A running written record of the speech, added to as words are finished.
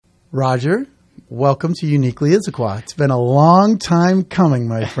Roger, welcome to Uniquely Issaquah. It's been a long time coming,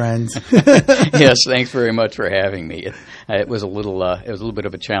 my friends. Yes, thanks very much for having me. It was a little bit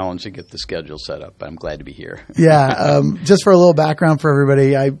of a challenge to get the schedule set up, but I'm glad to be here. Yeah, just for a little background for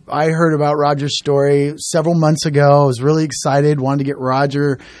everybody, I heard about Roger's story several months ago. I was really excited, wanted to get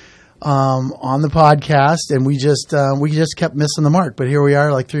Roger on the podcast, and we just kept missing the mark. But here we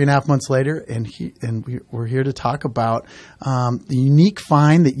are, like 3.5 months later, and we're here to talk about the unique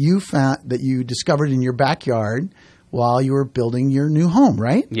find that you discovered in your backyard while you were building your new home,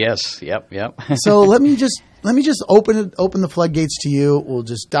 right? Yes. Yep. So let me just open the floodgates to you. We'll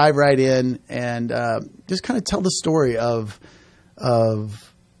just dive right in and just kind of tell the story of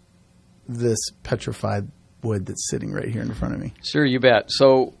this petrified wood that's sitting right here in front of me. Sure, you bet.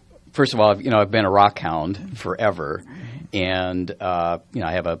 So, first of all, I've been a rock hound forever, and I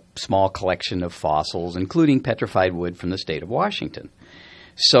have a small collection of fossils, including petrified wood from the state of Washington.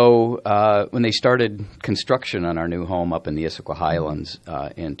 So when they started construction on our new home up in the Issaquah Highlands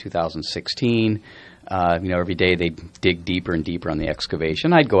in 2016, every day they'd dig deeper and deeper on the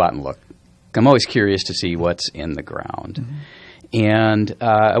excavation. I'd go out and look. I'm always curious to see what's in the ground. Mm-hmm. And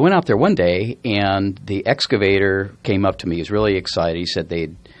I went out there one day, and the excavator came up to me. He was really excited. He said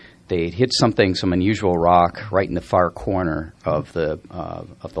they'd hit some unusual rock right in the far corner of the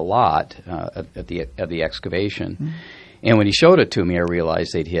lot of the excavation. Mm-hmm. And when he showed it to me, I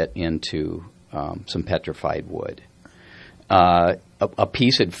realized they'd hit into some petrified wood. A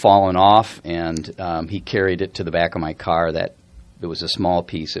piece had fallen off, and he carried it to the back of my car. That it was a small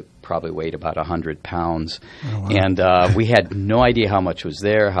piece. It probably weighed about 100 pounds. Oh, wow. And we had no idea how much was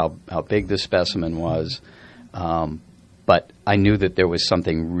there, how big the specimen was. But I knew that there was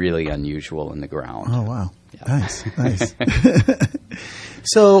something really unusual in the ground. Oh, wow. Yeah. Nice.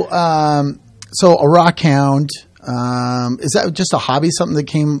 So a rock hound, is that just a hobby, something that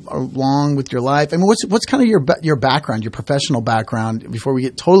came along with your life? I mean, what's kind of your background, your professional background, before we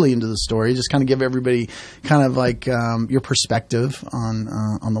get totally into the story? Just kind of give everybody kind of like your perspective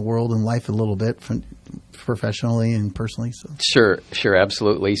on the world and life a little bit, professionally and personally. So. Sure,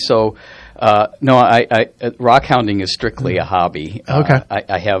 absolutely. So, I rock hounding is strictly a hobby. Okay.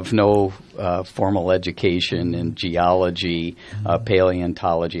 I have no formal education in geology,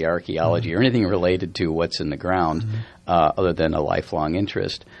 paleontology, archaeology, or anything related to what's in the ground, other than a lifelong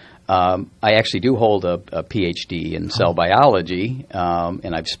interest. I actually do hold a PhD in cell biology,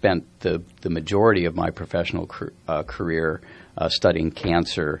 and I've spent the majority of my professional career studying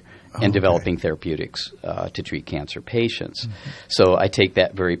cancer and developing therapeutics to treat cancer patients. Mm-hmm. So I take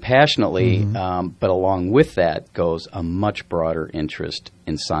that very passionately, but along with that goes a much broader interest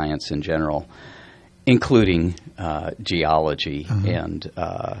in science in general, including geology and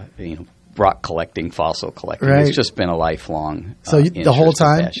rock collecting, fossil collecting. Right. It's just been a lifelong So the whole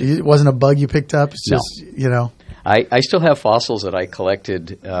time? It wasn't a bug you picked up? It's just, I still have fossils that I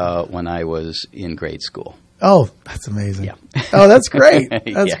collected when I was in grade school. Oh, that's amazing. Yeah. Oh, that's great.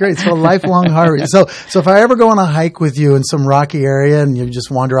 That's great. So a lifelong hobby. So if I ever go on a hike with you in some rocky area and you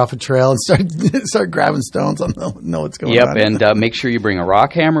just wander off a trail and start grabbing stones, I'll know what's going on. Yep, and make sure you bring a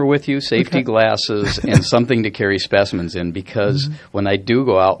rock hammer with you, safety glasses, and something to carry specimens in, because when I do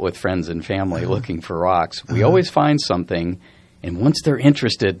go out with friends and family looking for rocks, we always find something. And once they're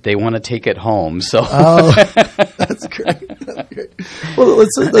interested, they want to take it home. So, that's great. Well,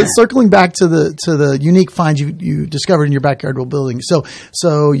 let's circling back to the unique find you discovered in your backyard while building. So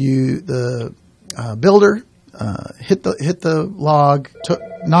the builder hit the log,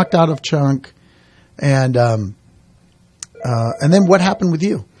 knocked out a chunk, and then what happened with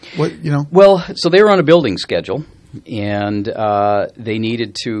you? Well, so they were on a building schedule, and they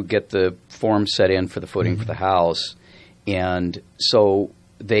needed to get the form set in for the footing for the house. And so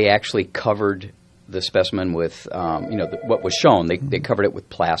they actually covered the specimen with, what was shown. They covered it with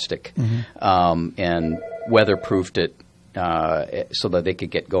plastic and weatherproofed it so that they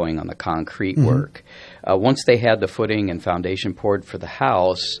could get going on the concrete work. Once they had the footing and foundation poured for the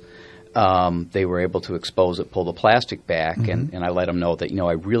house, they were able to expose it, pull the plastic back, and I let them know that,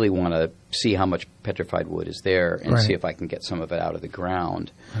 I really want to see how much petrified wood is there and see if I can get some of it out of the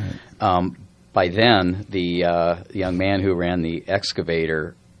ground. Right. By then, the young man who ran the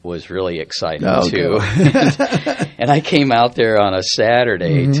excavator was really excited too, and I came out there on a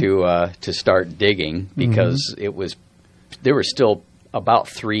Saturday to start digging because there was still about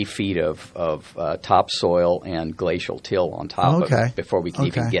 3 feet of topsoil and glacial till on top of it before we could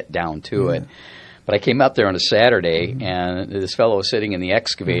even get down to it. But I came out there on a Saturday, and this fellow was sitting in the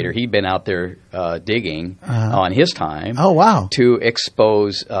excavator. He'd been out there digging on his time. Oh, wow. To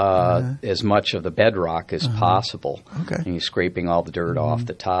expose as much of the bedrock as possible. Okay. And he's scraping all the dirt off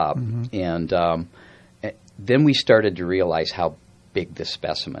the top. And then we started to realize how big this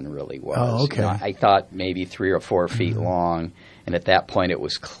specimen really was. Oh, okay. You know, I thought maybe 3 or 4 feet long, and at that point it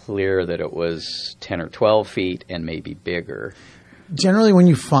was clear that it was 10 or 12 feet and maybe bigger. Generally, when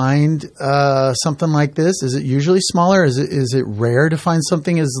you find something like this, is it usually smaller? Is it rare to find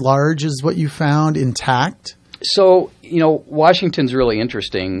something as large as what you found intact? So, Washington's really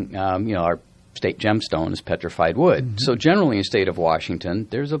interesting. Our state gemstone is petrified wood. So generally in the state of Washington,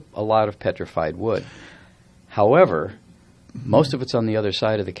 there's a lot of petrified wood. However, most of it's on the other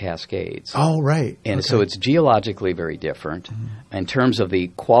side of the Cascades. Oh, right. And so it's geologically very different. In terms of the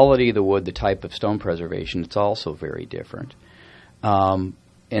quality of the wood, the type of stone preservation, it's also very different. And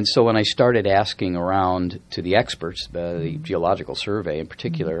so when I started asking around to the experts, the Geological Survey in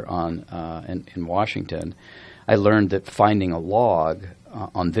particular in Washington, I learned that finding a log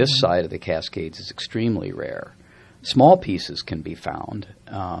on this side of the Cascades is extremely rare. Small pieces can be found,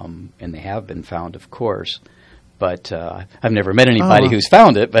 and they have been found, of course. But I've never met anybody who's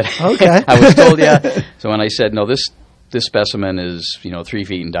found it. But okay. I was told, yeah. So when I said, no, this specimen is 3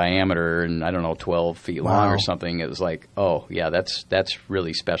 feet in diameter and 12 feet long or something, it was like, oh yeah, that's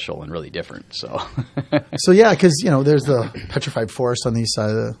really special and really different. So so yeah, because there's the petrified forest on the east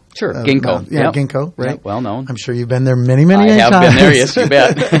side of the ginkgo. Ginkgo, right? Yep, well known. I'm sure you've been there many times. I have been there, yes, you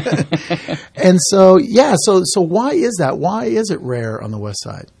bet. And so so why is that? Why is it rare on the west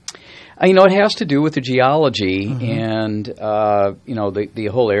side? It has to do with the geology, and the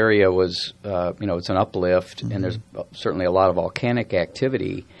whole area was, it's an uplift, and there's certainly a lot of volcanic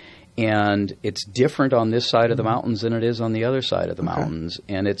activity, and it's different on this side of the mountains than it is on the other side of the mountains,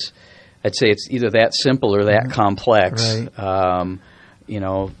 and I'd say it's either that simple or that complex, right.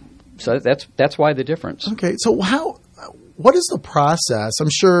 So that's why the difference. Okay, so what is the process? I'm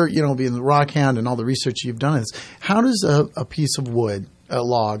sure being the rockhound and all the research you've done is how does a piece of wood, a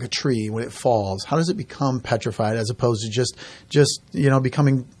log, a tree, when it falls, how does it become petrified as opposed to just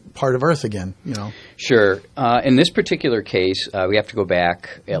becoming part of Earth again? Sure. In this particular case, we have to go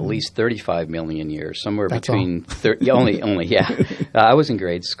back at least 35 million years, somewhere That's between only. I was in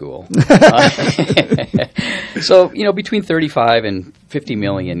grade school, so between 35 and 50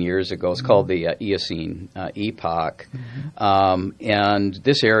 million years ago. It's called the Eocene epoch, and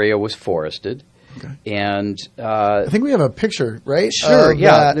this area was forested. Okay. And I think we have a picture, right? Sure,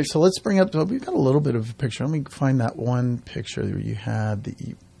 yeah. So let's bring up. We've got a little bit of a picture. Let me find that one picture where you had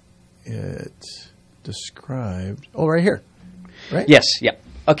it described. Oh, right here, right? Yes. Yeah.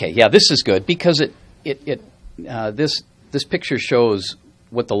 Okay. Yeah. This is good because this picture shows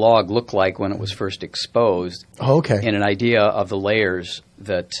what the log looked like when it was first exposed. Oh, okay. And an idea of the layers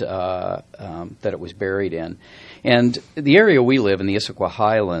that it was buried in. And the area we live in, the Issaquah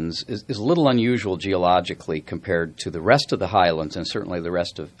Highlands, is a little unusual geologically compared to the rest of the highlands and certainly the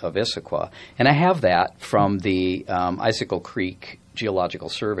rest of Issaquah. And I have that from the Icicle Creek Geological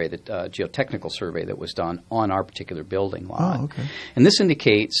Survey, the geotechnical survey that was done on our particular building lot. Oh, okay. And this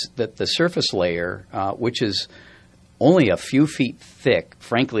indicates that the surface layer, which is only a few feet thick,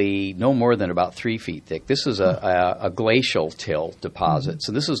 frankly, no more than about 3 feet thick. This is a glacial till deposit.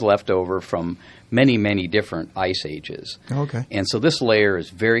 So this is left over from many different ice ages. Okay. And so this layer is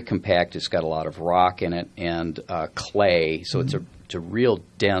very compact. It's got a lot of rock in it and clay. So it's a real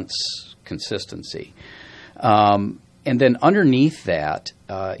dense consistency. And then underneath that,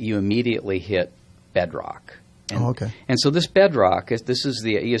 you immediately hit bedrock. And so this bedrock, this is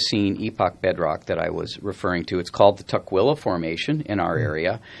the Eocene epoch bedrock that I was referring to. It's called the Tukwila Formation in our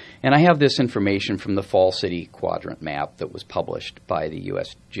area. And I have this information from the Fall City Quadrant map that was published by the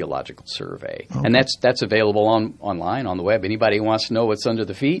U.S. Geological Survey. Okay. And that's available online on the web. Anybody who wants to know what's under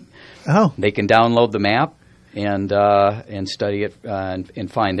the feet, they can download the map and study it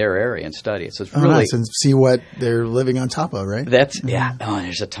and find their area and study it. So it's really nice. And see what they're living on top of, right?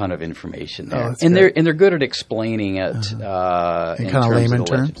 There's a ton of information there, and they're good at explaining it in kind of layman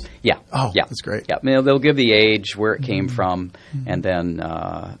terms. Yeah. That's great. Yeah, they'll give the age, where it came from, and then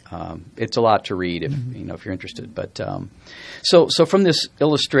it's a lot to read if if you're interested. But so from this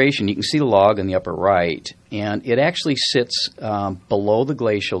illustration, you can see the log in the upper right. And it actually sits below the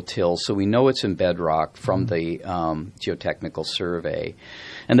glacial till, so we know it's in bedrock from the geotechnical survey.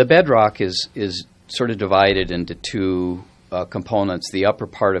 And the bedrock is sort of divided into two components. The upper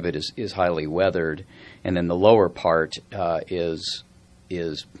part of it is highly weathered, and then the lower part is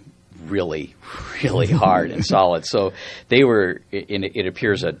really, really hard and solid. So they were, it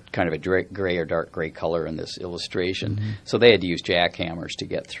appears a kind of a gray or dark gray color in this illustration. Mm-hmm. So they had to use jackhammers to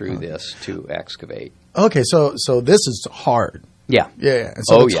get through this to excavate. Okay, so this is hard. Yeah. Yeah. And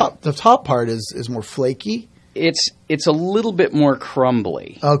so the top part is more flaky. It's a little bit more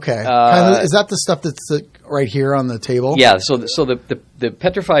crumbly. Okay. Is that the stuff that's right here on the table? Yeah. So the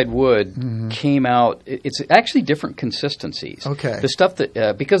petrified wood came out. It's actually different consistencies. Okay. The stuff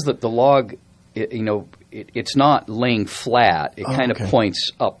that because the log, it's not laying flat. It kind of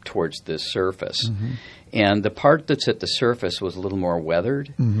points up towards the surface. Mm-hmm. And the part that's at the surface was a little more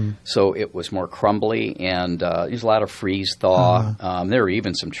weathered, so it was more crumbly, and there's a lot of freeze thaw. There were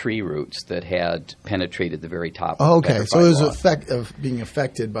even some tree roots that had penetrated the very top. Oh, okay, so it was being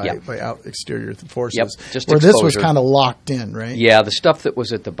affected by exterior forces. Yep, just where exposure. This was kind of locked in, right? Yeah, the stuff that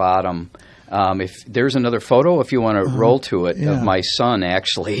was at the bottom. If there's another photo, if you want to roll to it, of my son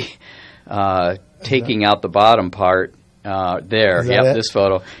actually taking out the bottom part there. Yep, this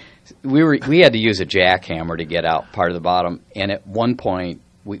photo. We had to use a jackhammer to get out part of the bottom, and at one point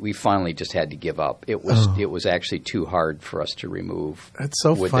we finally just had to give up. It was actually too hard for us to remove. That's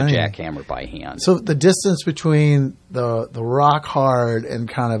so with funny. the jackhammer by hand. So the distance between the rock hard and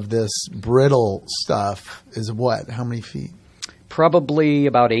kind of this brittle stuff is what? How many feet? Probably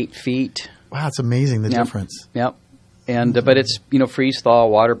about 8 feet. Wow, it's amazing the difference. Yep. And but it's freeze thaw,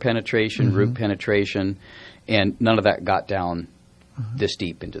 water penetration, root penetration, and none of that got down this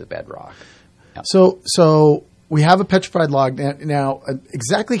deep into the bedrock. Yep. So we have a petrified log now.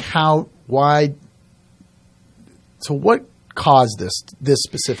 Exactly why? So what caused this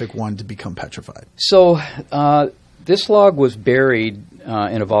specific one to become petrified? So this log was buried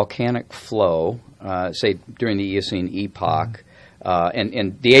in a volcanic flow, say during the Eocene epoch,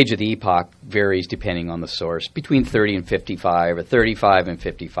 and the age of the epoch varies depending on the source, between 30 and 55, or 35 and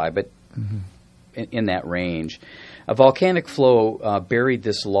 55, but in that range. A volcanic flow buried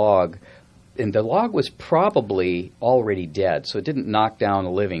this log, and the log was probably already dead, so it didn't knock down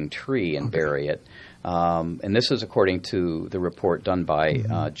a living tree and bury it. And this is according to the report done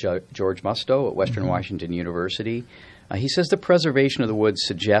by George Musto at Western Washington University. He says the preservation of the wood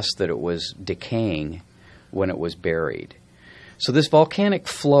suggests that it was decaying when it was buried. So this volcanic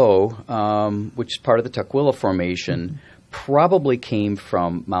flow, which is part of the Tukwila Formation, probably came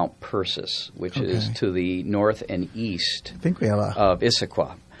from Mount Persis, which is to the north and east of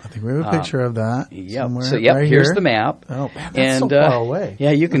Issaquah. I think we have a picture of that. Yep. Somewhere So right here's here. the map. Oh, man, that's so far away.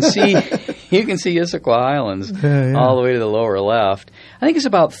 Yeah, you can see Issaquah Islands all the way to the lower left. I think it's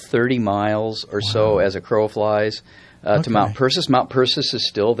about 30 miles or so as a crow flies to Mount Persis. Mount Persis is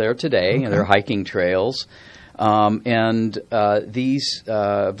still there today, and there are hiking trails. These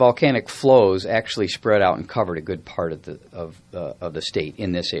volcanic flows actually spread out and covered a good part of the state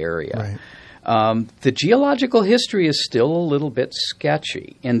in this area. Right. The geological history is still a little bit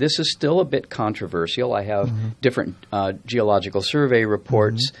sketchy, and this is still a bit controversial. I have different geological survey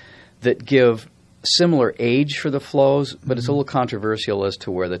reports that give similar age for the flows, but it's a little controversial as to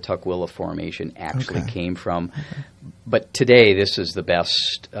where the Tukwila Formation actually came from. But today, this is the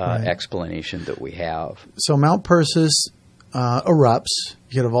best explanation that we have. So Mount Persis erupts.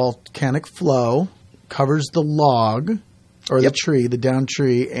 You get a volcanic flow, covers the log, or the tree, the down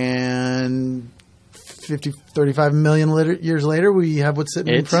tree, and 35 million years later, we have what's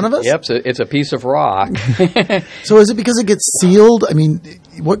sitting in front of us? Yep, so it's a piece of rock. So is it because it gets sealed? I mean,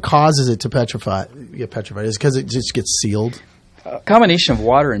 what causes it to get petrified? Is it because it just gets sealed? A combination of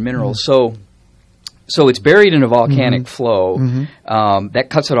water and minerals. So it's buried in a volcanic flow. That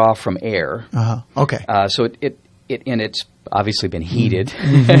cuts it off from air. Okay. So it's obviously been heated.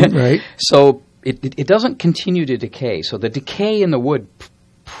 Right. So it doesn't continue to decay. So the decay in the wood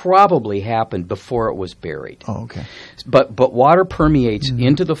probably happened before it was buried. Oh, okay. But water permeates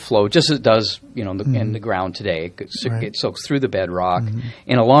into the flow just as it does, in the ground today. It soaks through the bedrock,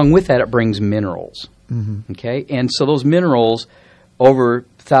 and along with that, it brings minerals. Okay, and so those minerals, over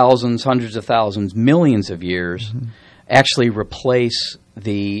thousands, hundreds of thousands, millions of years, actually replace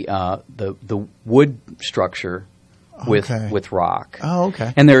the wood structure with rock. Oh,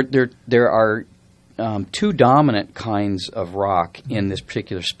 okay. And there are two dominant kinds of rock in this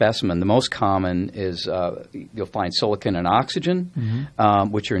particular specimen. The most common is you'll find silicon and oxygen,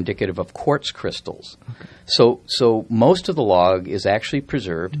 which are indicative of quartz crystals. Okay. So most of the log is actually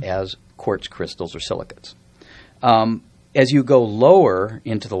preserved as quartz crystals or silicates. As you go lower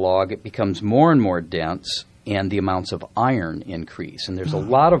into the log, it becomes more and more dense, and the amounts of iron increase. And there's a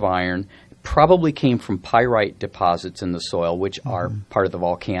lot of iron, probably came from pyrite deposits in the soil, which are part of the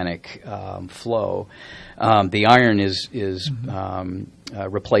volcanic flow. The iron is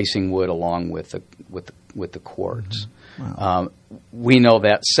replacing wood along with the quartz. Wow. We know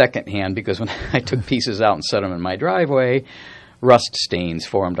that secondhand because when I took pieces out and set them in my driveway, rust stains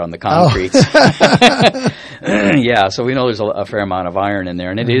formed on the concrete. Yeah, so we know there's a fair amount of iron in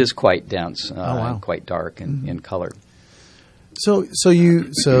there, and it is quite dense, quite dark in color. So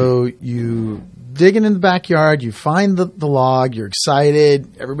you digging in the backyard, you find the log, you're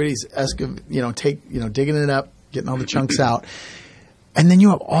excited, everybody's digging it up, getting all the chunks out. And then you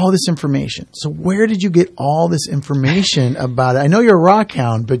have all this information. So where did you get all this information about it? I know you're a rock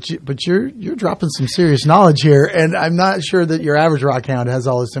hound, but you're dropping some serious knowledge here, and I'm not sure that your average rock hound has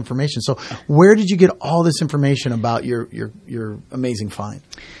all this information. So where did you get all this information about your amazing find?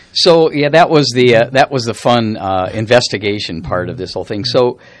 So yeah, that was the fun investigation part of this whole thing.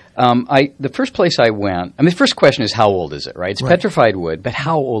 So the first place I went, the first question is how old is it, right? It's petrified wood, but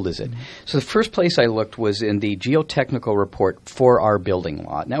how old is it? So the first place I looked was in the geotechnical report for our building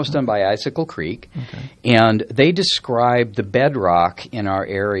lot, and that was done by Icicle Creek, and they described the bedrock in our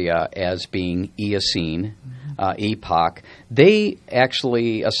area as being Eocene epoch. They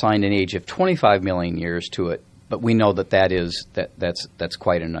actually assigned an age of 25 million years to it, but we know that's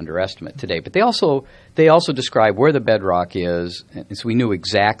quite an underestimate today. But they also describe where the bedrock is, and so we knew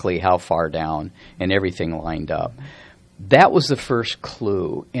exactly how far down and everything lined up. That was the first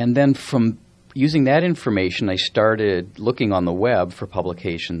clue. And then from using that information, I started looking on the web for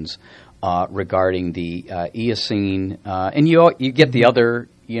publications regarding the Eocene, and you get the other,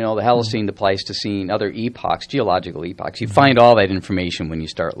 the Holocene, the Pleistocene, other epochs, geological epochs. You find all that information when you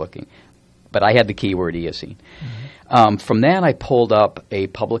start looking. But I had the keyword Eocene. From that, I pulled up a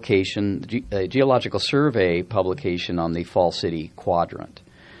publication, a Geological Survey publication on the Fall City Quadrant,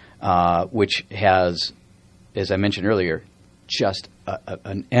 which has, as I mentioned earlier, just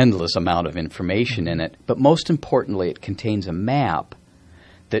an endless amount of information in it. But most importantly, it contains a map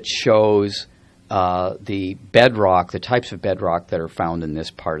that shows the bedrock, the types of bedrock that are found in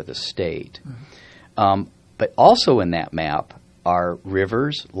this part of the state. But also in that map are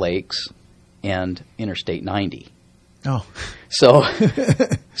rivers, lakes, and Interstate 90. Oh. So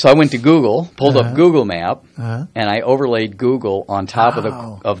I went to Google, pulled up Google Map, and I overlaid Google on top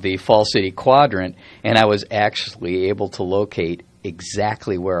of the Fall City Quadrant, and I was actually able to locate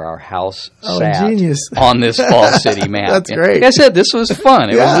exactly where our house sat on this Fall City map. That's great. Like I said, this was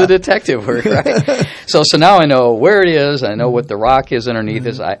fun. It was a detective work, right? So now I know where it is. I know what the rock is underneath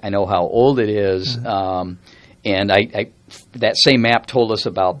it. I know how old it is. And that same map told us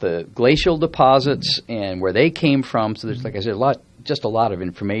about the glacial deposits and where they came from. So there's, like I said, a lot of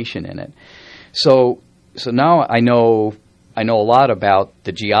information in it. So now I know a lot about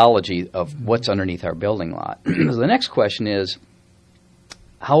the geology of what's underneath our building lot. So the next question is,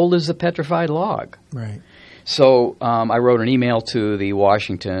 how old is the petrified log? Right. So I wrote an email to the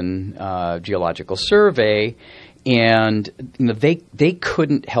Washington Geological Survey, and they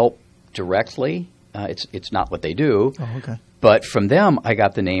couldn't help directly. It's not what they do. Oh, okay. But from them, I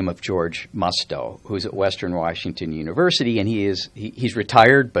got the name of George Musto, who's at Western Washington University, and he's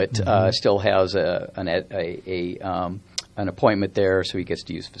retired, but still has an appointment there, so he gets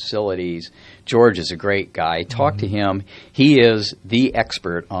to use facilities. George is a great guy. Talk to him. He is the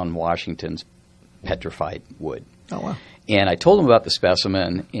expert on Washington's petrified wood. Oh, wow. And I told him about the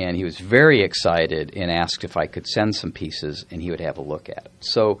specimen, and he was very excited and asked if I could send some pieces, and he would have a look at it.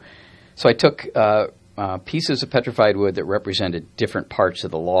 So I took pieces of petrified wood that represented different parts of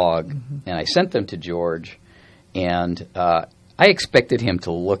the log, and I sent them to George, and I expected him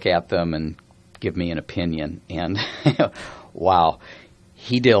to look at them and give me an opinion, and wow,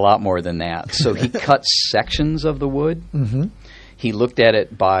 he did a lot more than that. So he cut sections of the wood. He looked at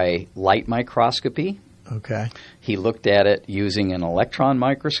it by light microscopy. Okay. He looked at it using an electron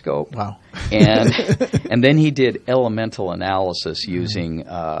microscope. Wow. and then he did elemental analysis using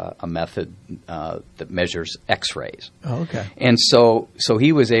a method that measures X-rays. Oh, okay. And so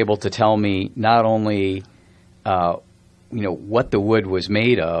he was able to tell me not only what the wood was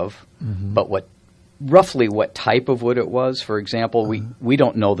made of, but roughly what type of wood it was. For example, we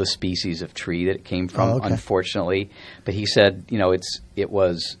don't know the species of tree that it came from, unfortunately. But he said, it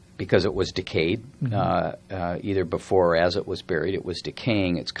was because it was decayed, either before or as it was buried, it was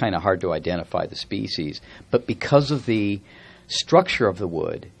decaying. It's kind of hard to identify the species. But because of the structure of the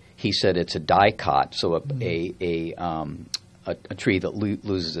wood, he said it's a dicot, so a tree that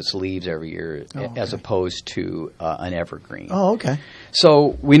loses its leaves every year, as opposed to an evergreen. Oh, okay.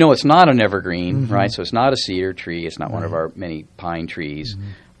 So we know it's not an evergreen, right? So it's not a cedar tree. It's not one of our many pine trees.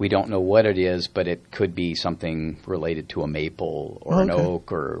 We don't know what it is, but it could be something related to a maple or an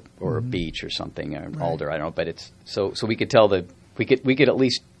oak or a beech or something, an alder. I don't know, but it's so we could tell we could at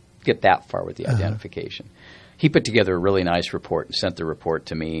least get that far with the identification. He put together a really nice report and sent the report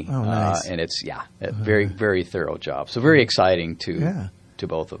to me. Oh, nice. And it's a very, very thorough job. So very exciting to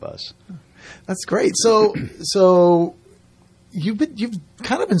both of us. That's great. So you've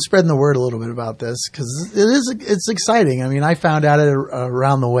kind of been spreading the word a little bit about this, because it's exciting. I mean, I found out it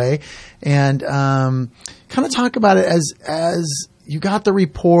around the way, and kind of talk about it as you got the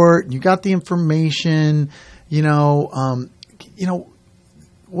report, you got the information,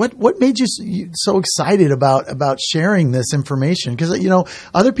 What made you so excited about sharing this information? Because,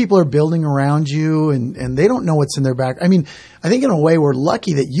 other people are building around you and they don't know what's in their back. I mean, I think in a way we're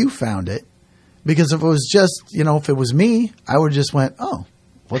lucky that you found it, because if it was just, if it was me, I would have just went, oh,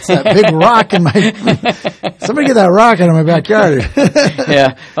 what's that big rock in my – somebody get that rock out of my backyard.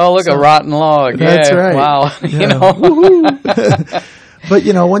 Yeah. Oh, look, a rotten log. That's right. Wow. Yeah. But,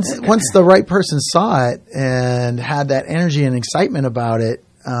 once the right person saw it and had that energy and excitement about it,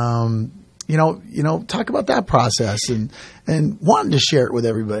 talk about that process and wanting to share it with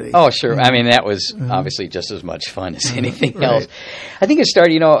everybody. Oh, sure. I mean, that was obviously just as much fun as anything else. I think it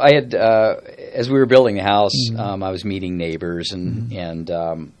started, I had, as we were building the house, I was meeting neighbors and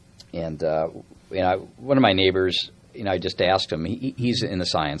one of my neighbors, I just asked him, he's in the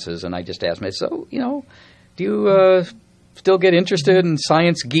sciences, and I just asked him, so, do you, still get interested in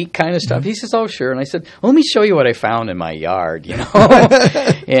science geek kind of stuff? He says, oh, sure. And I said, well, let me show you what I found in my yard, and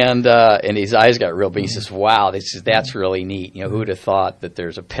his eyes got real big. He says, wow, that's really neat. Who would have thought that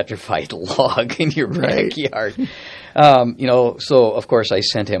there's a petrified log in your backyard? So of course I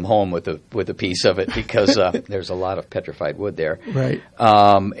sent him home with a piece of it, because there's a lot of petrified wood there. Right.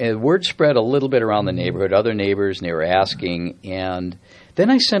 And word spread a little bit around the neighborhood, other neighbors, and they were asking. And then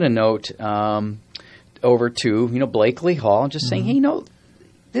I sent a note, over to Blakely Hall, and just saying, hey,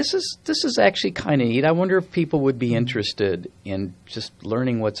 this is actually kind of neat. I wonder if people would be interested in just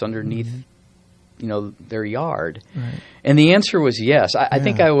learning what's underneath their yard. Right. And the answer was yes. I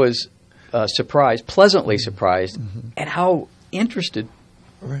think I was pleasantly surprised at how interested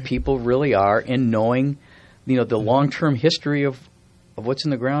people really are in knowing the long-term history of what's in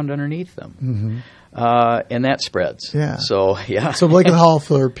the ground underneath them. And that spreads. Yeah. So, yeah. So Blakely Hall,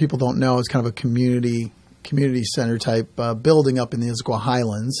 for people don't know, is kind of a community center type building up in the Issaquah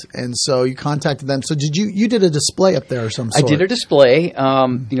Highlands. And so you contacted them. So you did a display up there of some sort? I did a display.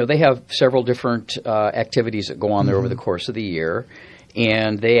 They have several different activities that go on there over the course of the year.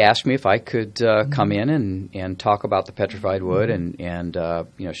 And they asked me if I could come in and talk about the petrified wood and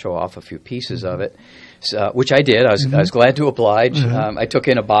show off a few pieces of it. Which I did. I was glad to oblige. I took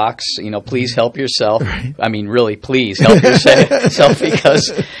in a box. Please help yourself. Right. I mean, really, please help yourself,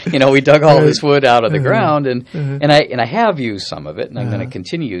 because we dug all this wood out of the ground, and I have used some of it, and I'm going to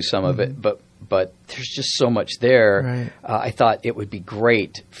continue to use some of it. But there's just so much there. Right. I thought it would be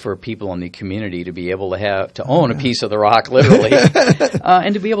great for people in the community to be able to own a piece of the rock, literally,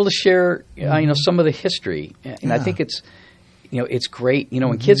 and to be able to share some of the history. And I think it's. It's great.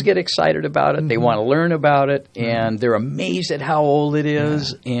 When kids get excited about it, they want to learn about it, and they're amazed at how old it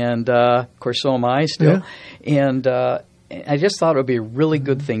is. And, of course, so am I still. Yeah. And I just thought it would be a really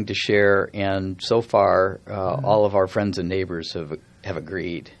good thing to share. And so far, all of our friends and neighbors have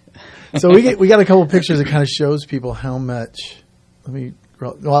agreed. So we got a couple of pictures that kind of shows people how much.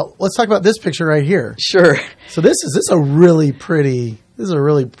 Well, let's talk about this picture right here. Sure. So this is a really pretty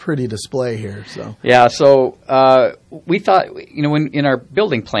display here. So yeah. So we thought, when in our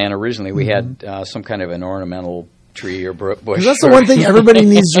building plan originally, we had some kind of an ornamental tree or bush. That's the one thing everybody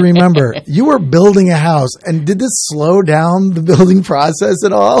needs to remember. You were building a house, and did this slow down the building process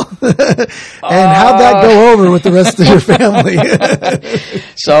at all? And how'd that go over with the rest of your family?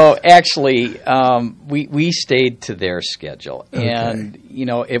 So actually, we stayed to their schedule, and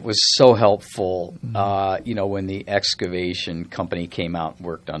it was so helpful. When the excavation company came out and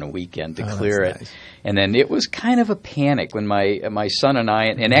worked on a weekend to clear it. Nice. And then it was kind of a panic when my son and I,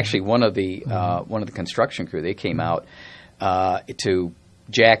 and actually one of the construction crew, they came out to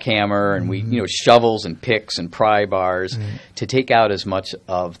jackhammer and we shovels and picks and pry bars to take out as much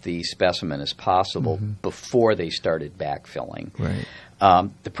of the specimen as possible before they started backfilling. Right.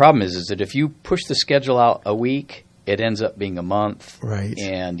 The problem is that if you push the schedule out a week, it ends up being a month. Right.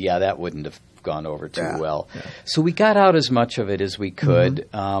 And that wouldn't have gone over too well. Yeah. So we got out as much of it as we could.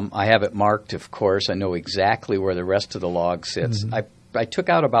 I have it marked, of course. I know exactly where the rest of the log sits. I took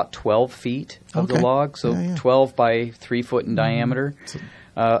out about 12 feet of the log, so 12 by 3 foot in diameter.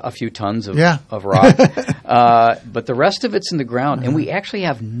 A few tons of rock. But the rest of it's in the ground, and we actually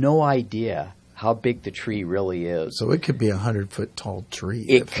have no idea how big the tree really is. So it could be a 100-foot tall tree.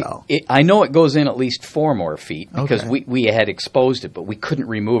 It fell. I know it goes in at least 4 more feet because we had exposed it, but we couldn't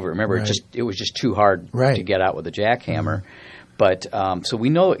remove it. Remember, it was just too hard to get out with a jackhammer. But so we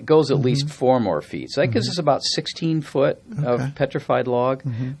know it goes at least 4 more feet. So that gives us about 16 foot of petrified log,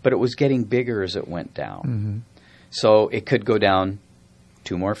 but it was getting bigger as it went down. So it could go down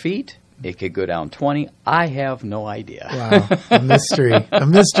 2 more feet. It could go down 20. I have no idea. Wow. A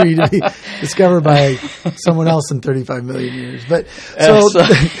mystery to be discovered by someone else in 35 million years. But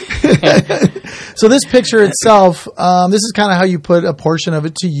so this picture itself, this is kind of how you put a portion of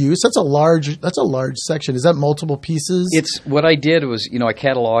it to use. That's a large section. Is that multiple pieces? It's what I did was, I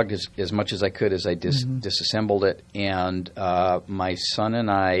cataloged as much as I could as I disassembled it. And my son and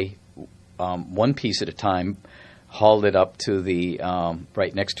I, one piece at a time, hauled it up to the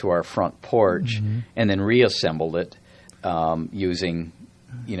right next to our front porch, and then reassembled it using,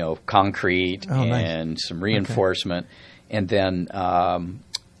 concrete and some reinforcement, and then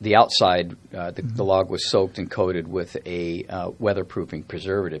the outside, the log was soaked and coated with a weatherproofing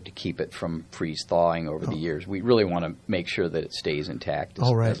preservative to keep it from freeze thawing over the years. We really want to make sure that it stays intact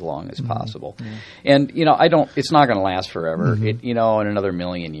as long as possible. And it's not going to last forever. It, in another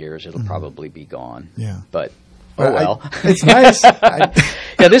million years, it'll probably be gone. Yeah, but. Oh well, it's nice.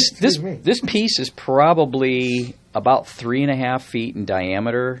 This piece is probably about 3.5 feet in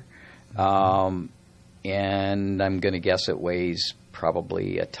diameter, and I'm going to guess it weighs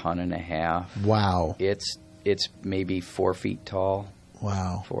probably 1.5 tons. Wow! It's maybe 4 feet tall.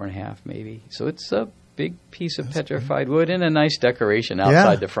 Wow! 4.5 maybe. So it's a big piece of petrified wood and a nice decoration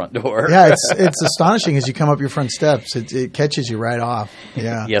outside the front door. Yeah, it's astonishing as you come up your front steps. It catches you right off.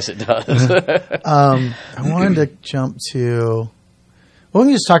 Yeah. Yes, it does. I wanted to jump to. Well, we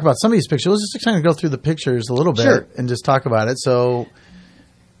can just talk about some of these pictures. Let's just kind of go through the pictures a little bit and just talk about it. So.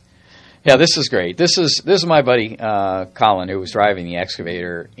 Yeah, this is great. This is my buddy Colin, who was driving the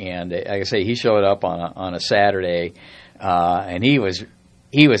excavator, and like I say, he showed up on a Saturday, and he was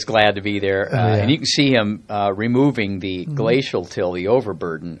glad to be there, and you can see him removing the glacial till, the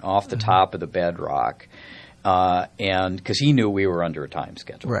overburden, off the top of the bedrock, and because he knew we were under a time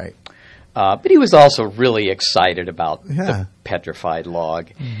schedule. Right. But he was also really excited about the petrified log.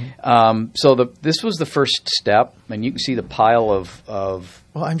 So this was the first step, and you can see the pile of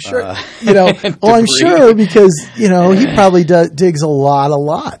well, I'm sure I'm sure because he probably digs a lot of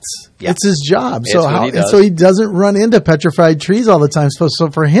lots. Yeah. It's his job. So he doesn't run into petrified trees all the time. So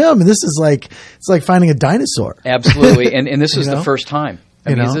for him, this is it's like finding a dinosaur. Absolutely, and this is the first time.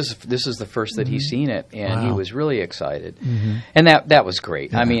 I mean, this is the first that he's seen it, and he was really excited, and that was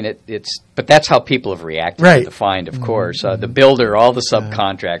great. I mean, but that's how people have reacted to the find, of course. The builder, all the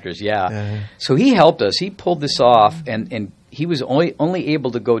subcontractors, So he helped us. He pulled this off, and he was only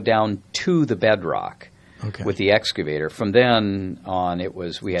able to go down to the bedrock with the excavator. From then on,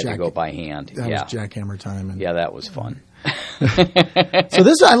 we had to go by hand. That was jackhammer time. Yeah, that was fun. So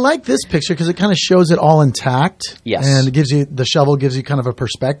I like this picture because it kind of shows it all intact. Yes. And the shovel gives you kind of a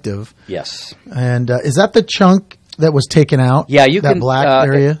perspective. Yes. And is that the chunk that was taken out? Yeah, you that can. Black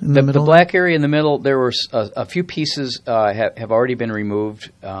area in the middle? The black area in the middle, there were a few pieces have already been removed.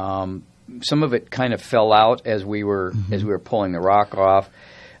 Some of it kind of fell out as we were pulling the rock off.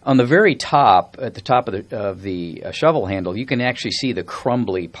 On the very top, at the top of the shovel handle, you can actually see the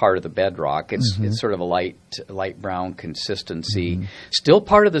crumbly part of the bedrock. It's sort of a light brown consistency, still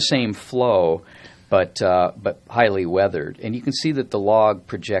part of the same flow, but highly weathered. And you can see that the log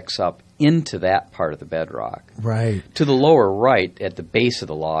projects up into that part of the bedrock. Right. To the lower right, at the base of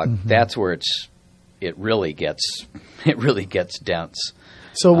the log, that's where it really gets dense.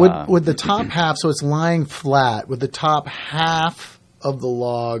 So would the top half, so it's lying flat, would the top half of the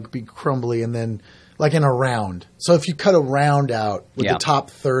log be crumbly and then like in a round? So if you cut a round out, would the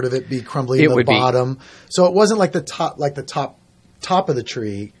top third of it be crumbly in the bottom? So it wasn't like the top of the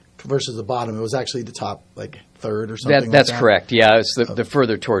tree versus the bottom. It was actually the top third or something. That's like that? Correct. Yeah, it's the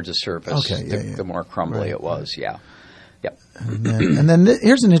further towards the surface, Okay, the more crumbly it was. Yeah. Yep. And then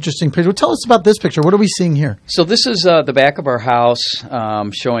here's an interesting picture. Well, tell us about this picture. What are we seeing here? So this is the back of our house,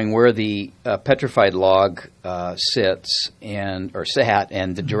 showing where the petrified log sat, and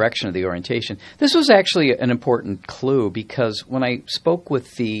the direction of the orientation. This was actually an important clue because when I spoke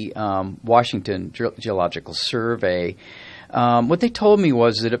with the Washington Geological Survey, what they told me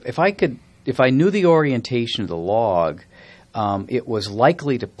was that if I could if I knew the orientation of the log, it was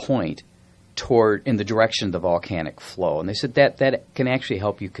likely to point toward in the direction of the volcanic flow. And they said that can actually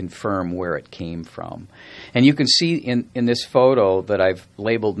help you confirm where it came from. And you can see in this photo that I've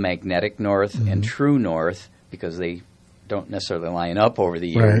labeled magnetic north and true north because they don't necessarily line up over the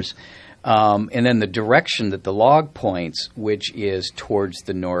years. Right. And then the direction that the log points, which is towards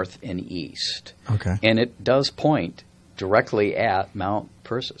the north and east. Okay. And it does point directly at Mount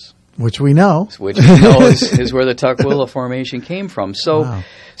Persis. Which we know. Which we know is where the Tukwila Formation came from. So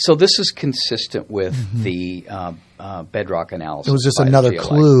so this is consistent with the bedrock analysis. It was just another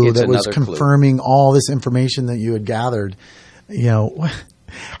clue that was confirming all this information that you had gathered. You know,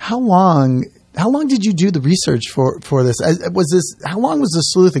 how long did you do the research for this? How long was the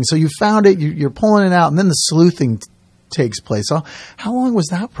sleuthing? So you found it, you're pulling it out, and then the sleuthing takes place. So how long was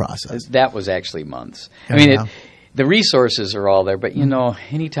that process? That was actually months. I mean, the resources are all there, but you know,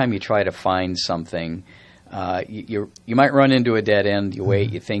 anytime you try to find something, you might run into a dead end. You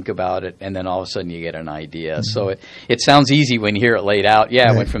wait, you think about it, and then all of a sudden you get an idea. So it sounds easy when you hear it laid out.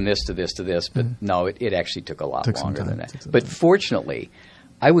 Yeah, it went from this to this to this, but no, it actually took a lot longer than that. But fortunately,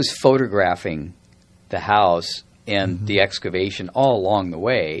 I was photographing the house and the excavation all along the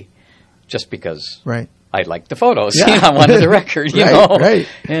way, just because. Right. I liked the photos. Yeah. I wanted the record, you know. Right.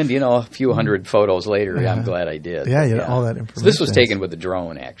 And, you know, a few hundred photos later, I'm glad I did. Yeah, you had all that information. So this was taken with a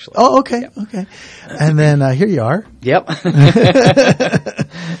drone, actually. Oh, okay, okay. And then here you are. Yep.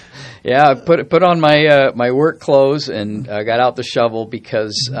 Yeah, I put on my work clothes and got out the shovel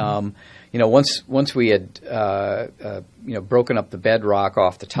because, you know, once we had, you know, broken up the bedrock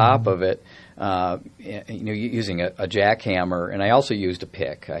off the top of it, you know, using a jackhammer, and I also used a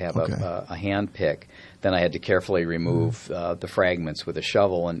pick. I have a hand pick. Then I had to carefully remove the fragments with a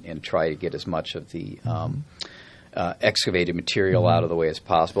shovel and try to get as much of the excavated material out of the way as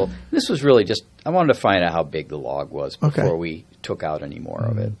possible. This was really just, I wanted to find out how big the log was before we took out any more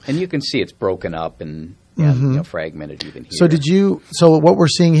of it. And you can see it's broken up and you know, fragmented even here. So what we're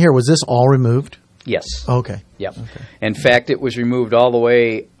seeing here, was this all removed? Yes. Okay. Yep. Okay. In fact, it was removed all the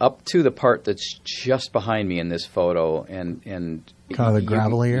way up to the part that's just behind me in this photo, and kind of the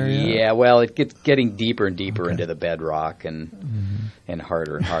gravelly area. Yeah. Well, it gets getting deeper and deeper into the bedrock, and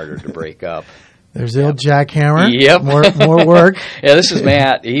harder and harder to break up. There's the old jackhammer. Yep. More work. Yeah. This is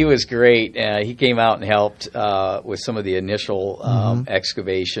Matt. He was great. He came out and helped with some of the initial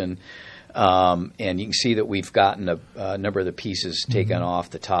excavation. And you can see that we've gotten a number of the pieces taken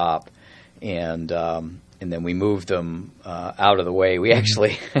off the top. And then we moved them out of the way. We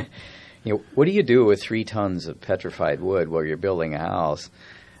actually, you know, what do you do with 3 tons of petrified wood while you're building a house?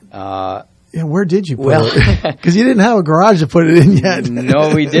 Yeah, where did you put it? Because you didn't have a garage to put it in yet.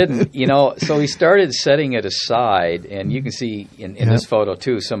 No, we didn't. You know, so we started setting it aside, and you can see in this photo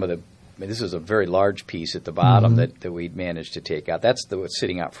too some of the. This was a very large piece at the bottom that we'd managed to take out. That's what's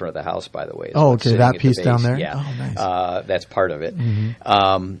sitting out front of the house, by the way. Oh, okay, that piece down there? Yeah. Oh, nice. That's part of it.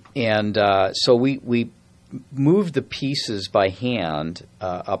 So we moved the pieces by hand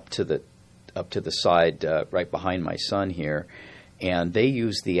up to the side right behind my son here, and they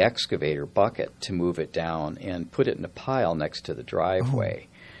used the excavator bucket to move it down and put it in a pile next to the driveway.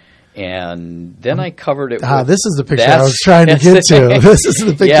 And then I covered it with... this is the picture I was trying to get to. This is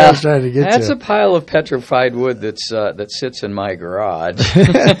the picture I was trying to get to. That's a pile of petrified wood that sits in my garage.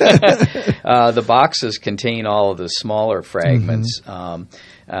 The boxes contain all of the smaller fragments.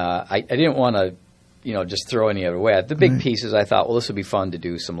 I didn't want to, you know, just throw any of it away. The big pieces, I thought, well, this would be fun to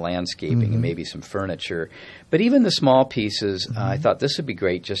do some landscaping and maybe some furniture. But even the small pieces, I thought this would be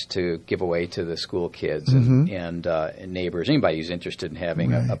great just to give away to the school kids and neighbors, anybody who's interested in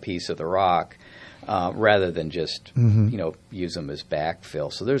having a piece of the rock, rather than just you know, use them as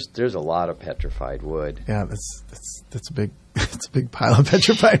backfill. So there's a lot of petrified wood. Yeah, that's a big it's a big pile of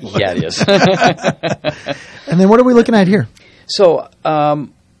petrified wood. Yeah, it is. And then what are we looking at here? So.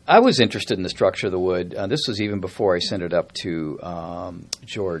 I was interested in the structure of the wood. This was even before I sent it up to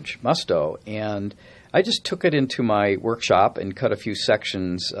George Musto, and I just took it into my workshop and cut a few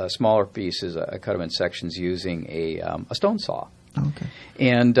sections, smaller pieces. I cut them in sections using a stone saw. Okay.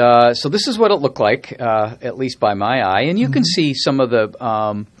 And so this is what it looked like, at least by my eye. And you can see some of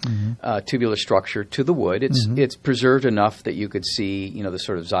the tubular structure to the wood. It's preserved enough that you could see, you know, the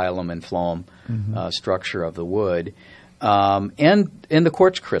sort of xylem and phloem structure of the wood. And the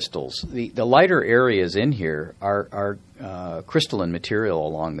quartz crystals. The lighter areas in here are crystalline material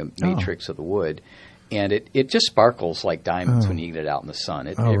along the matrix of the wood. And it just sparkles like diamonds when you get it out in the sun.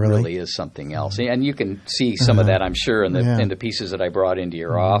 It really is something else. And you can see some of that, I'm sure, in the pieces that I brought into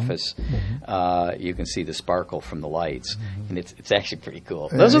your office. You can see the sparkle from the lights, and it's actually pretty cool.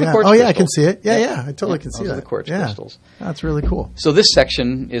 Those are the quartz crystals. I can see it. Yeah, I totally can see that. Those are the quartz crystals. That's really cool. So this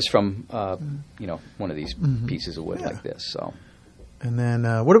section is from one of these pieces of wood like this. So. And then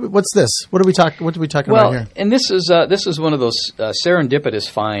what's this? What are we talking about here? And this is one of those serendipitous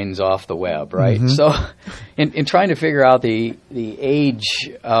finds off the web, right? So, in trying to figure out the age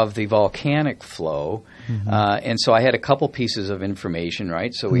of the volcanic flow, and so I had a couple pieces of information,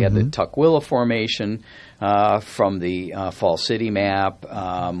 right? So we had the Tukwila Formation from the Fall City map.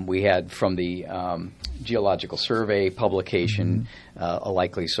 We had from the Geological Survey publication, a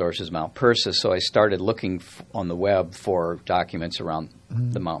likely source is Mount Persis. So I started looking on the web for documents around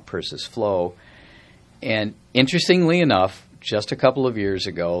the Mount Persis flow. And interestingly enough, just a couple of years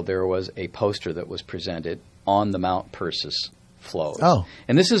ago, there was a poster that was presented on the Mount Persis flows. Oh.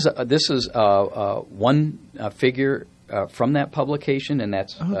 And this is one figure from that publication, and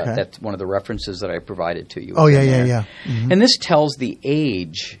that's one of the references that I provided to you. Yeah. And this tells the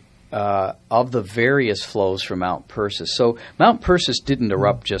age of the various flows from Mount Persis. So Mount Persis didn't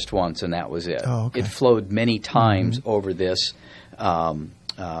erupt just once, and that was it. It flowed many times over this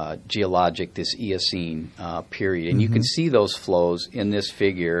geologic, this Eocene period. And you can see those flows in this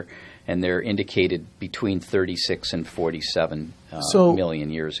figure, and they're indicated between 36 and 47 million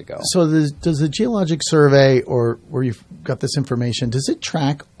years ago. So does the Geologic Survey, or where you've got this information, does it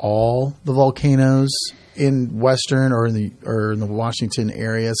track all the volcanoes in Western or in the Washington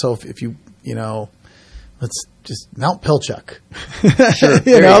area? So if you let's just Mount Pilchuck. Sure,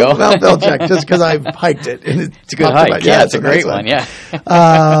 there you go. Mount Pilchuck, just because I've hiked it. And it's a good hike. It's a great one. Yeah.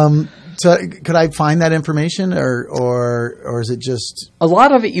 So could I find that information, or is it just a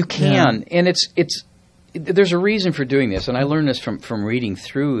lot of it? You can, and it's there's a reason for doing this, and I learned this from reading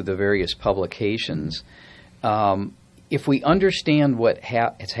through the various publications. If we understand what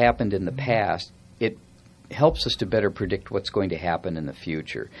has happened in the past, it helps us to better predict what's going to happen in the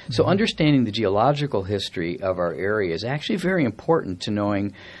future. So understanding the geological history of our area is actually very important to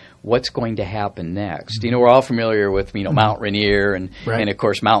knowing what's going to happen next. We're all familiar with Mount Rainier and of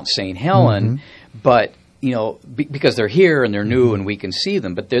course Mount St. Helen, but because they're here and they're new and we can see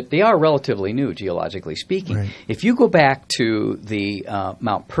them, but they are relatively new geologically speaking. Right. If you go back to the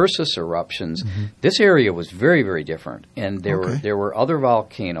Mount Persis eruptions, this area was very, very different, and there were other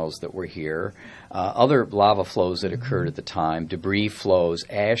volcanoes that were here. Other lava flows that occurred at the time, debris flows,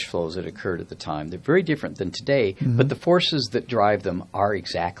 ash flows that occurred at the time. They're very different than today, but the forces that drive them are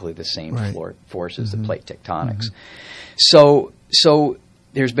exactly the same forces, the plate tectonics. So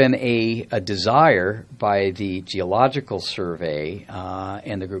there's been a desire by the Geological Survey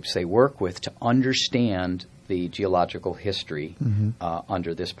and the groups they work with to understand the geological history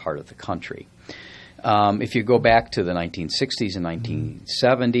under this part of the country. If you go back to the 1960s and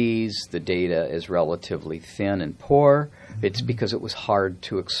 1970s, the data is relatively thin and poor. It's because it was hard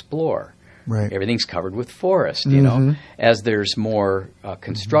to explore. Right. Everything's covered with forest, As there's more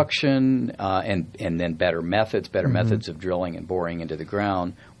construction and then better methods of drilling and boring into the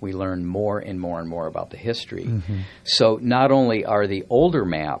ground, we learn more and more and more about the history. So not only are the older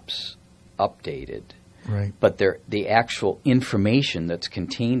maps updated, but the actual information that's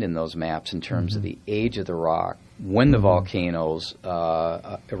contained in those maps in terms of the age of the rock, when the volcanoes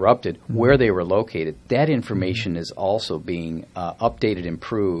erupted, where they were located, that information is also being updated,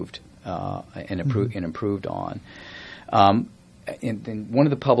 improved on. In one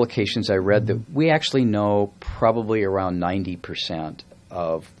of the publications I read that we actually know probably around 90%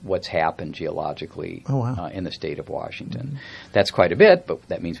 of what's happened geologically in the state of Washington. That's quite a bit, but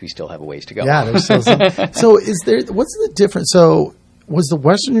that means we still have a ways to go. Yeah, there's still some. So what's the difference? So was the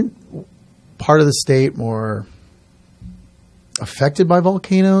western part of the state more affected by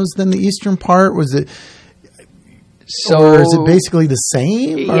volcanoes than the eastern part? Was it... or is it basically the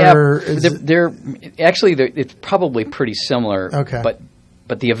same? Yeah, it's probably pretty similar. Okay.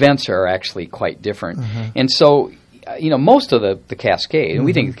 But the events are actually quite different. And so, most of the Cascade, and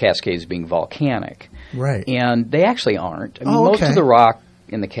we think of the Cascades being volcanic, right? And they actually aren't. I mean, most of the rock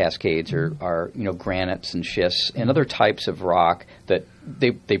in the Cascades are granites and schists and other types of rock that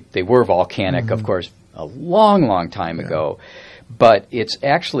they were volcanic, of course, a long, long time ago. But it's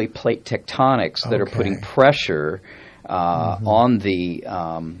actually plate tectonics that are putting pressure on the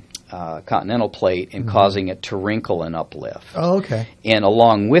continental plate and causing it to wrinkle and uplift. Oh, okay. And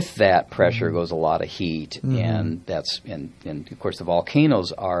along with that pressure goes a lot of heat, and of course the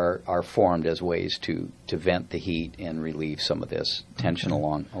volcanoes are formed as ways to vent the heat and relieve some of this tension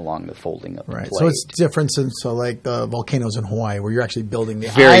along the folding of the plate. So it's different than like the volcanoes in Hawaii, where you're actually building the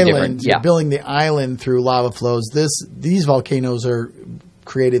Very island. different, yeah. You're building the island through lava flows. These volcanoes are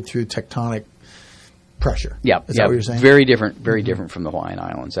created through tectonic pressure. Yeah, Is that what you're saying? Very different, very different from the Hawaiian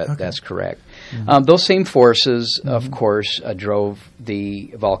Islands. That's correct. Those same forces, of course, drove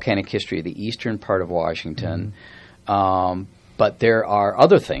the volcanic history of the eastern part of Washington. But there are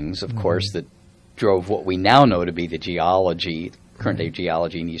other things, of course, that drove what we now know to be the geology, current-day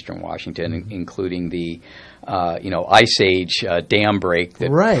geology in eastern Washington, including the Ice Age dam break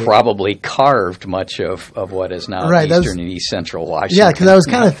that probably carved much of what is now eastern and east central Washington. Yeah, because I was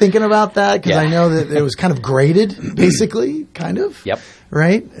kind of thinking about that because I know that it was kind of graded, basically, kind of. Yep.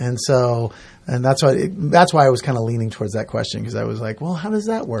 Right, and that's why I was kind of leaning towards that question, because I was like, well, how does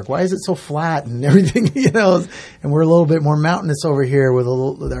that work? Why is it so flat and everything? And we're a little bit more mountainous over here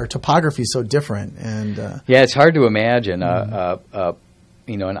with our topography so different. And it's hard to imagine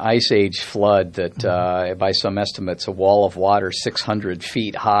an ice age flood that, by some estimates, a wall of water 600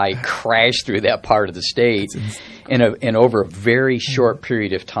 feet high crashed through that part of the state, and over a very short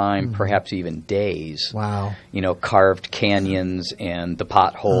period of time, perhaps even days. Wow! Carved canyons and the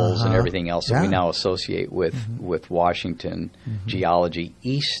potholes and everything else that we now associate with Washington geology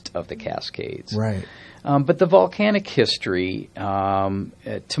east of the Cascades. Right. But the volcanic history,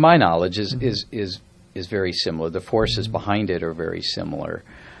 to my knowledge, is very similar. The forces behind it are very similar.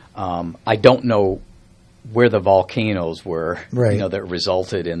 I don't know where the volcanoes were, that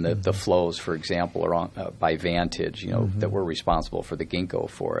resulted in the flows, for example, around, by Vantage, that were responsible for the ginkgo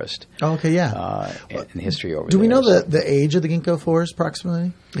forest. Oh, okay, yeah. And history over there. Do we know the age of the ginkgo forest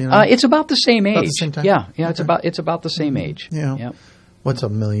approximately? It's about the same age. About the same time? Yeah, Okay. It's about the same age. Yeah. Yep. What's a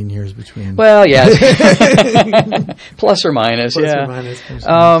million years between? Well, yeah, plus or minus. Plus yeah. or minus.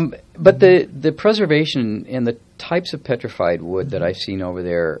 But the preservation and the types of petrified wood that I've seen over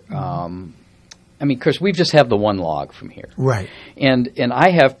there, Chris, we just have the one log from here, right? And I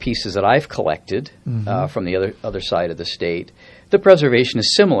have pieces that I've collected from the other side of the state. The preservation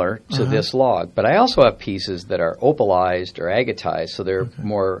is similar to this log, but I also have pieces that are opalized or agatized, so they're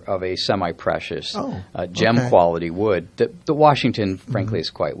more of a semi-precious gem quality wood that the Washington, frankly, is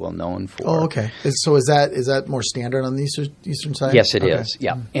quite well known for. Oh, okay. So is that more standard on the eastern side? Yes, it is.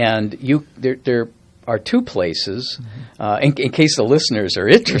 Yeah, and there are two places, in case the listeners are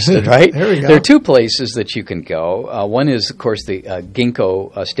interested, right? There we go. There are two places that you can go. One is, of course, the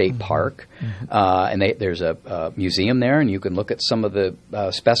Ginkgo State Park, and there's a museum there, and you can look at some of the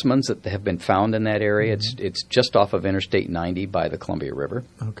specimens that have been found in that area. It's just off of Interstate 90 by the Columbia River.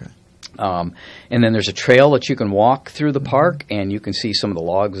 Okay. And then there's a trail that you can walk through the park, and you can see some of the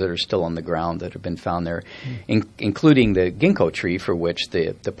logs that are still on the ground that have been found there, including the ginkgo tree for which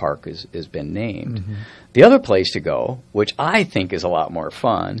the park has been named. The other place to go, which I think is a lot more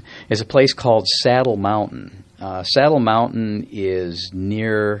fun, is a place called Saddle Mountain. Saddle Mountain is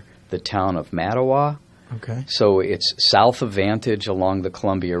near the town of Mattawa. Okay. So it's south of Vantage along the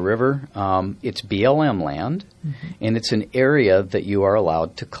Columbia River. It's BLM land, and it's an area that you are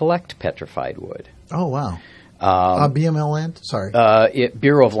allowed to collect petrified wood. Oh, wow. BML land? Sorry.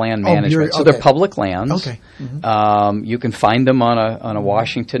 Bureau of Land Management. So they're public lands. Okay. You can find them on a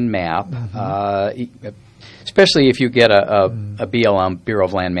Washington map. Especially if you get a BLM, Bureau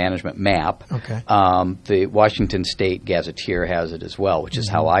of Land Management map. Okay. The Washington State Gazetteer has it as well, which is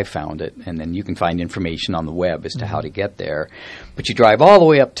how I found it. And then you can find information on the web as to how to get there. But you drive all the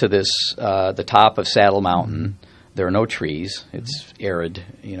way up to the top of Saddle Mountain. There are no trees. It's arid,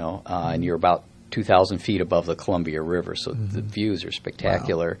 and you're about 2,000 feet above the Columbia River, so the views are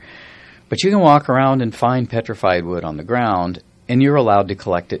spectacular. Wow. But you can walk around and find petrified wood on the ground, and you're allowed to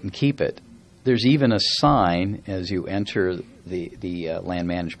collect it and keep it. There's even a sign as you enter the land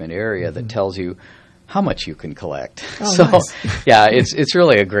management area that tells you how much you can collect. Oh, so, nice. it's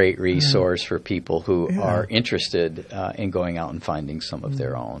really a great resource for people who are interested in going out and finding some of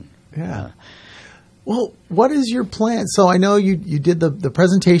their own. Yeah. Well, what is your plan? So I know you did the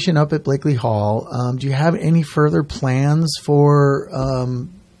presentation up at Blakely Hall. Do you have any further plans for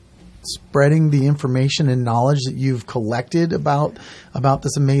spreading the information and knowledge that you've collected about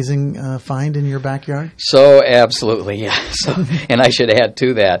this amazing find in your backyard? So absolutely, yeah. So, and I should add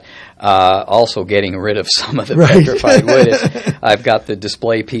to that, also getting rid of some of the petrified wood. I've got the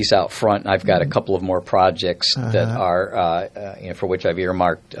display piece out front, and I've got a couple of more projects that are for which I've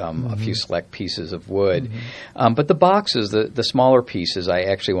earmarked a few select pieces of wood. But the boxes, the smaller pieces, I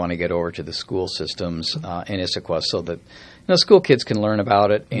actually want to get over to the school systems in Issaquah so that school kids can learn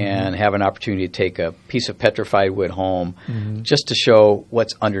about it and have an opportunity to take a piece of petrified wood home just to show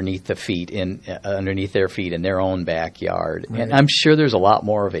what's underneath their feet in their own backyard. Right. And I'm sure there's a lot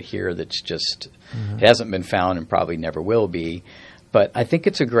more of it here that's just it hasn't been found and probably never will be. But I think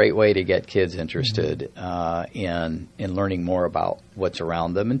it's a great way to get kids interested in learning more about what's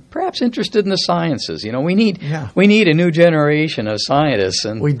around them, and perhaps interested in the sciences. We need a new generation of scientists,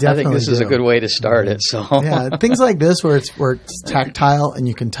 and I think this is a good way to start it. So things like this where it's tactile and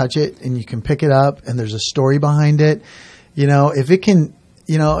you can touch it and you can pick it up and there's a story behind it. If it can,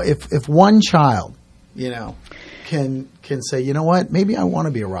 if one child, can say, you know what, maybe I want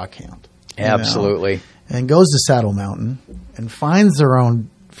to be a rock hound. Absolutely. And goes to Saddle Mountain and finds their own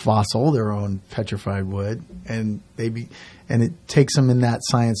fossil, their own petrified wood, and it takes them in that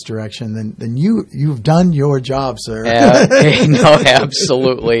science direction. Then you've done your job, sir. No,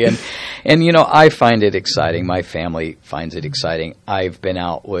 absolutely. And I find it exciting. My family finds it exciting. I've been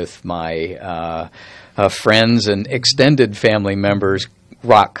out with my friends and extended family members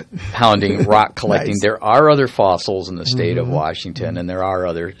rock hounding, rock collecting. Nice. There are other fossils in the state of Washington, and there are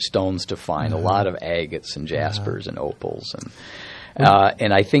other stones to find, a lot of agates and jaspers and opals.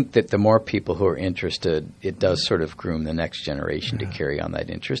 And I think that the more people who are interested, it does sort of groom the next generation to carry on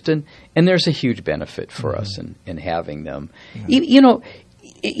that interest. And there's a huge benefit for us in having them.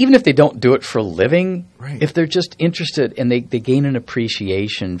 Even if they don't do it for a living, if they're just interested and they gain an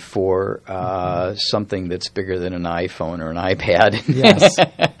appreciation for something that's bigger than an iPhone or an iPad. Yes,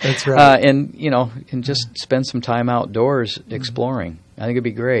 that's right. And just spend some time outdoors exploring. I think it'd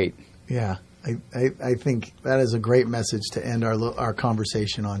be great. Yeah, I think that is a great message to end our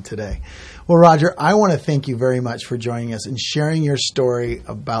conversation on today. Well, Roger, I want to thank you very much for joining us and sharing your story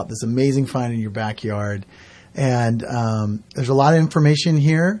about this amazing find in your backyard. And there's a lot of information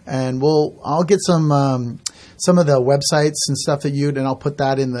here, and I'll get some of the websites and stuff that and I'll put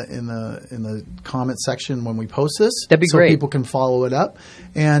that in the comment section when we post this. That'd be great. So people can follow it up.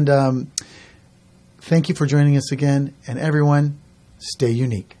 And thank you for joining us again. And everyone, stay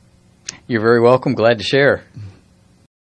unique. You're very welcome. Glad to share.